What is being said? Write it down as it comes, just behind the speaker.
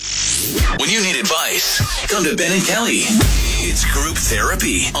When you need advice, come to Ben and Kelly. It's group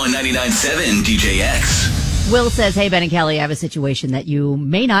therapy on 99.7 DJX. Will says, hey, Ben and Kelly, I have a situation that you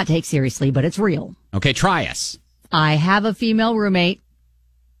may not take seriously, but it's real. Okay, try us. I have a female roommate.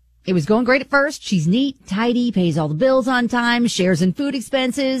 It was going great at first. She's neat, tidy, pays all the bills on time, shares in food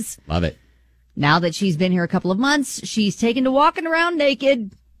expenses. Love it. Now that she's been here a couple of months, she's taken to walking around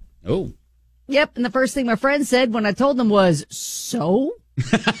naked. Oh. Yep, and the first thing my friend said when I told them was, so?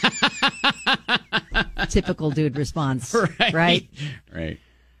 Typical dude response, right? Right.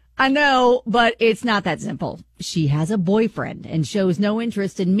 I know, but it's not that simple. She has a boyfriend and shows no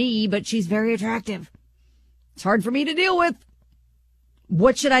interest in me, but she's very attractive. It's hard for me to deal with.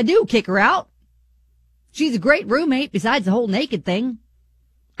 What should I do? Kick her out? She's a great roommate besides the whole naked thing.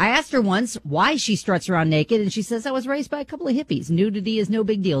 I asked her once why she struts around naked, and she says I was raised by a couple of hippies. Nudity is no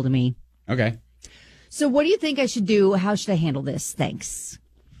big deal to me. Okay. So what do you think I should do? How should I handle this? Thanks.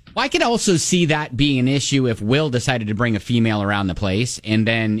 Well, I could also see that being an issue if Will decided to bring a female around the place and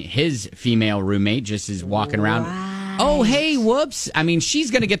then his female roommate just is walking around. Oh, hey, whoops. I mean, she's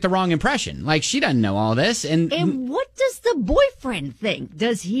going to get the wrong impression. Like, she doesn't know all this. And what does the boyfriend think?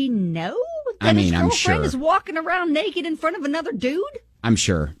 Does he know that his girlfriend is walking around naked in front of another dude? I'm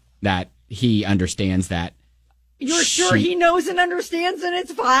sure that he understands that. You're sure he knows and understands and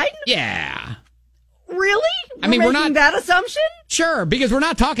it's fine? Yeah. Really? We're not that assumption? Sure, because we're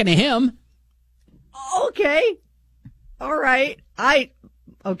not talking to him. Okay. All right. I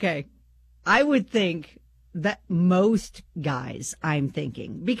would think that most guys, I'm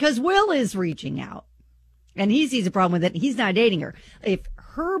thinking, because Will is reaching out and he sees a problem with it. He's not dating her. If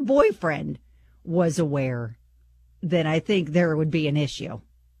her boyfriend was aware, then I think there would be an issue.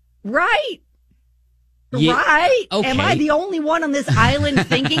 Right. Yeah, right. Okay. Am I the only one on this island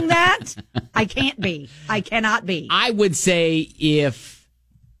thinking that? I can't be. I cannot be. I would say if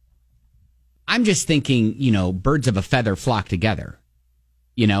I'm just thinking, birds of a feather flock together.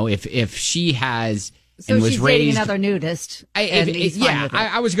 If she has so and was she's raised dating another nudist. I'm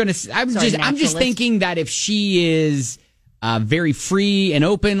just thinking that if she is very free and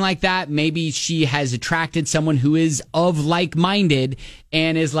open like that, maybe she has attracted someone who is of like-minded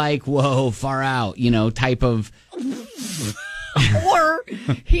and is like, whoa, far out, type of. Or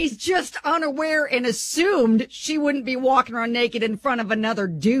he's just unaware and assumed she wouldn't be walking around naked in front of another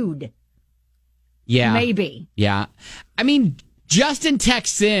dude. Yeah. Maybe. Yeah. Justin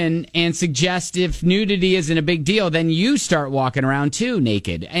texts in and suggests if nudity isn't a big deal, then you start walking around too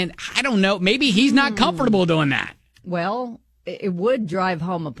naked. And I don't know, maybe he's not comfortable doing that. Well, it would drive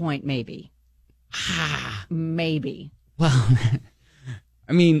home a point, maybe. Maybe. Well,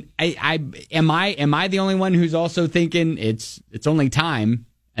 I am I the only one who's also thinking it's only time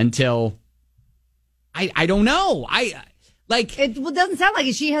until I don't know. It doesn't sound like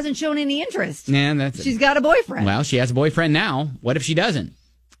it. She hasn't shown any interest. Yeah, she's got a boyfriend. Well, she has a boyfriend now. What if she doesn't?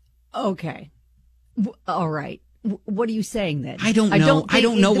 Okay. All right. What are you saying then? I don't know. I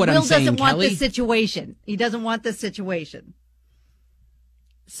don't know what I'm saying, Will doesn't want Kelly. this situation. He doesn't want this situation.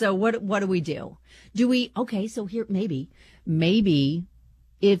 So what do we do? So here, maybe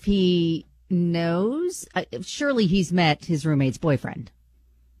if he knows, surely he's met his roommate's boyfriend.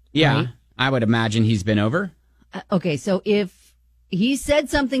 Yeah, right? I would imagine he's been over. Okay, so if he said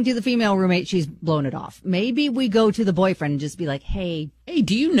something to the female roommate, she's blown it off. Maybe we go to the boyfriend and just be like, hey,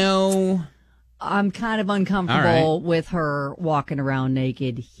 do you know? I'm kind of uncomfortable with her walking around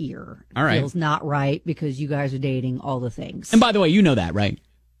naked here. All right. Feels not right because you guys are dating, all the things. And by the way, you know that, right?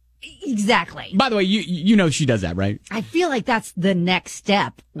 Exactly. By the way, you know she does that, right? I feel like that's the next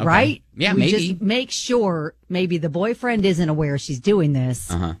step, right? Yeah, we maybe. just make sure maybe the boyfriend isn't aware she's doing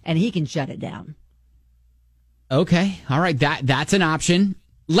this and he can shut it down. Okay. All right. That's an option.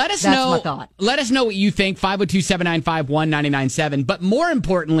 Let us That's know. my thought. Let us know what you think. 502-795-1997. But more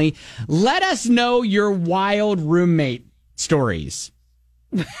importantly, let us know your wild roommate stories.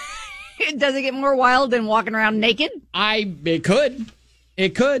 Does it get more wild than walking around naked? It could.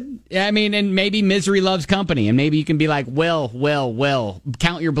 It could. And maybe misery loves company. And maybe you can be like, Will,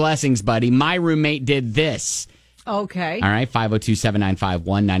 count your blessings, buddy. My roommate did this. Okay. All right.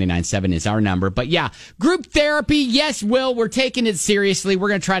 502-795-1997 is our number. But yeah, group therapy. Yes, Will, we're taking it seriously. We're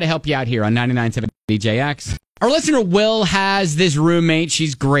going to try to help you out here on 99.7 DJX. Our listener, Will, has this roommate.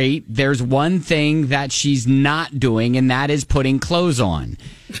 She's great. There's one thing that she's not doing, and that is putting clothes on.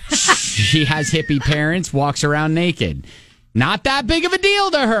 She has hippie parents, walks around naked. Not that big of a deal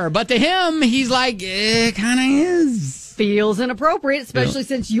to her, but to him, he's like, it kind of is. Feels inappropriate, especially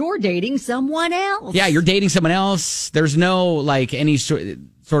since you're dating someone else. Yeah, you're dating someone else. There's no any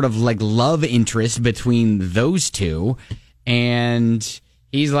sort of love interest between those two, and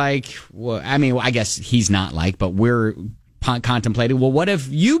He's like, well, I mean, I guess he's not like, but we're contemplating, well, what if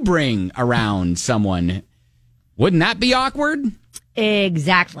you bring around someone? Wouldn't that be awkward?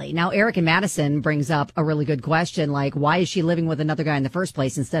 Exactly. Now, Eric and Madison brings up a really good question, like, why is she living with another guy in the first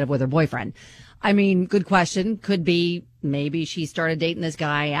place instead of with her boyfriend? I mean, good question. Could be maybe she started dating this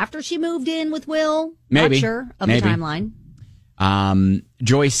guy after she moved in with Will. Maybe. Not sure of Maybe. the timeline.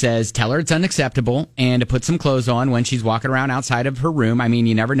 Joyce says, tell her it's unacceptable and to put some clothes on when she's walking around outside of her room. I mean,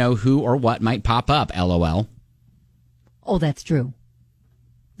 you never know who or what might pop up, LOL. Oh, that's true.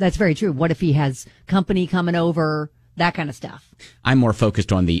 That's very true. What if he has company coming over, that kind of stuff? I'm more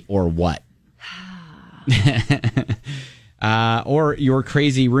focused on the or what. Or your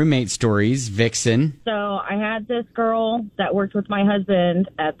crazy roommate stories, Vixen. So I had this girl that worked with my husband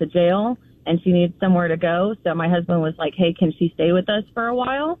at the jail, and she needed somewhere to go. So my husband was like, hey, can she stay with us for a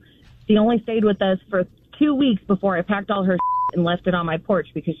while? She only stayed with us for 2 weeks before I packed all her and left it on my porch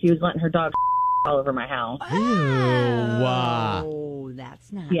because she was letting her dog all over my house. Oh,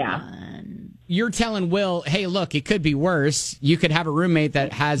 that's not fun. You're telling Will, hey, look, it could be worse. You could have a roommate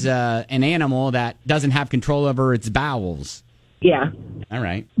that has an animal that doesn't have control over its bowels. Yeah. All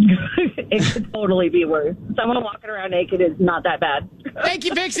right. It could totally be worse. Someone walking around naked is not that bad. Thank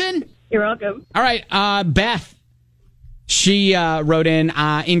you, Vixen. You're welcome. All right, Beth. She wrote in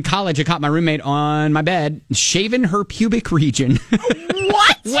college, I caught my roommate on my bed shaving her pubic region.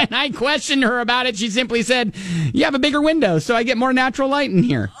 What? When I questioned her about it, she simply said, you have a bigger window, so I get more natural light in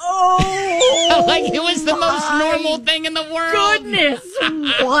here. Oh, like it was the most normal thing in the world. Goodness.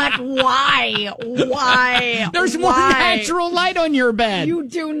 What? Why? There's more natural light on your bed. You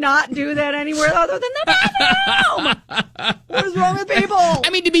do not do that anywhere other than the bathroom. What is wrong with people? I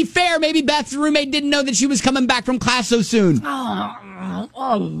mean, to be fair, maybe Beth's roommate didn't know that she was coming back from class so soon.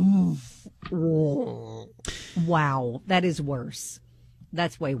 Wow, that is worse.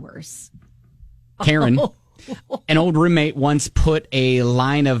 That's way worse. Karen, an old roommate once put a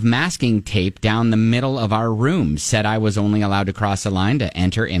line of masking tape down the middle of our room, said I was only allowed to cross a line to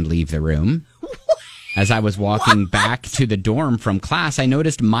enter and leave the room. As I was walking back to the dorm from class, I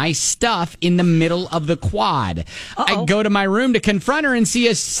noticed my stuff in the middle of the quad. I go to my room to confront her and see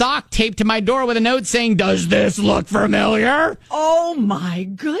a sock taped to my door with a note saying, does this look familiar? Oh, my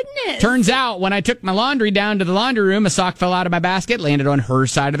goodness. Turns out, when I took my laundry down to the laundry room, a sock fell out of my basket, landed on her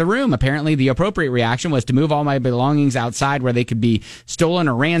side of the room. Apparently, the appropriate reaction was to move all my belongings outside where they could be stolen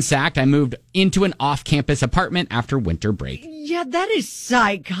or ransacked. I moved into an off-campus apartment after winter break. Yeah, that is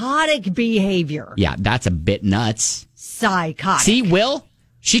psychotic behavior. Yeah, that's a bit nuts. Psychotic. See, Will?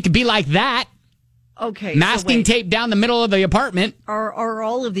 She could be like that. Okay. Masking tape down the middle of the apartment. Are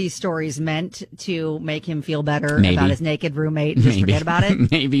all of these stories meant to make him feel better Maybe. about his naked roommate and just forget about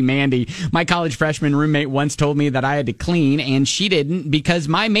it? Maybe, Mandy. My college freshman roommate once told me that I had to clean, and she didn't because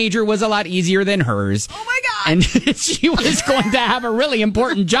my major was a lot easier than hers. Oh, my God. And she was going to have a really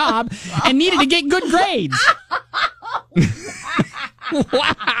important job and needed to get good grades.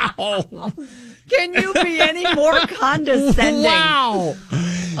 Wow. Can you be any more condescending? Wow.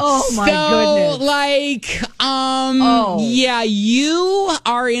 Oh, my goodness. Yeah, you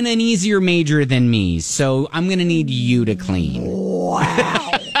are in an easier major than me, so I'm going to need you to clean.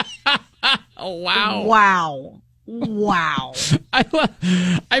 Wow. Wow. Wow.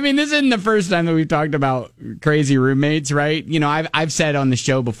 I mean, this isn't the first time that we've talked about crazy roommates, right? You know, I've said on the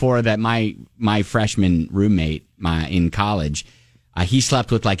show before that my freshman roommate in college, he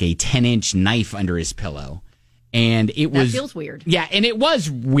slept with like a 10-inch knife under his pillow. And that feels weird. Yeah, and it was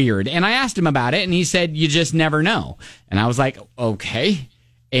weird. And I asked him about it, and he said, you just never know. And I was like, okay.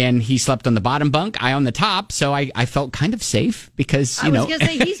 And he slept on the bottom bunk, I on the top, so I felt kind of safe because, you know. I was going to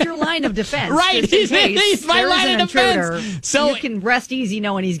say, he's your line of defense. Right, he's my line of defense. So you can rest easy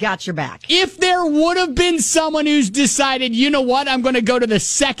knowing he's got your back. If there would have been someone who's decided, you know what, I'm going to go to the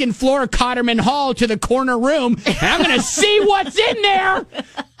second floor of Cotterman Hall to the corner room, and I'm going to see what's in there,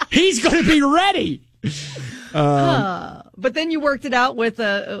 he's going to be ready. But then you worked it out with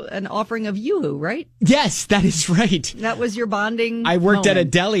an offering of Yoo-hoo, right? Yes, that is right. That was your bonding I worked moment. at a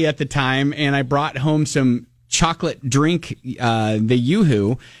deli at the time, and I brought home some chocolate drink, the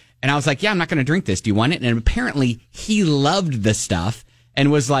Yoo-hoo, and I was like, yeah, I'm not going to drink this. Do you want it? And apparently he loved the stuff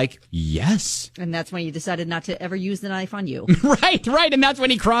and was like, yes. And that's when you decided not to ever use the knife on you. Right. And that's when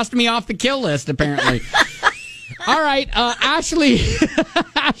he crossed me off the kill list, apparently. All right, Ashley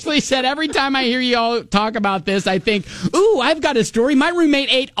said, every time I hear you all talk about this, I think, ooh, I've got a story. My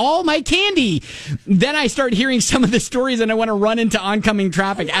roommate ate all my candy. Then I start hearing some of the stories and I want to run into oncoming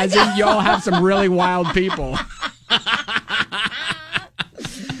traffic as if y'all have some really wild people.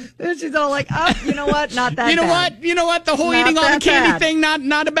 It's she's all like, oh, you know what? Not that You know bad. what? You know what? The whole Not eating all the that candy bad. thing,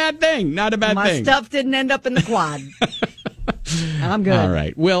 not a bad thing. Not a bad My thing. stuff didn't end up in the quad. I'm good. All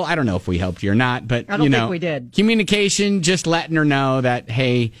right. Will, I don't know if we helped you or not, but I don't think we did. Communication, just letting her know that,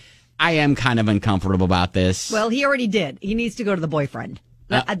 hey, I am kind of uncomfortable about this. Well, he already did. He needs to go to the boyfriend.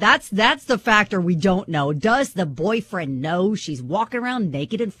 That's the factor we don't know. Does the boyfriend know she's walking around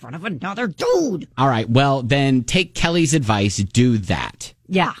naked in front of another dude? All right. Well, then take Kelly's advice. Do that.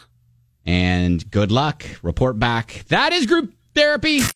 Yeah. And good luck. Report back. That is group therapy.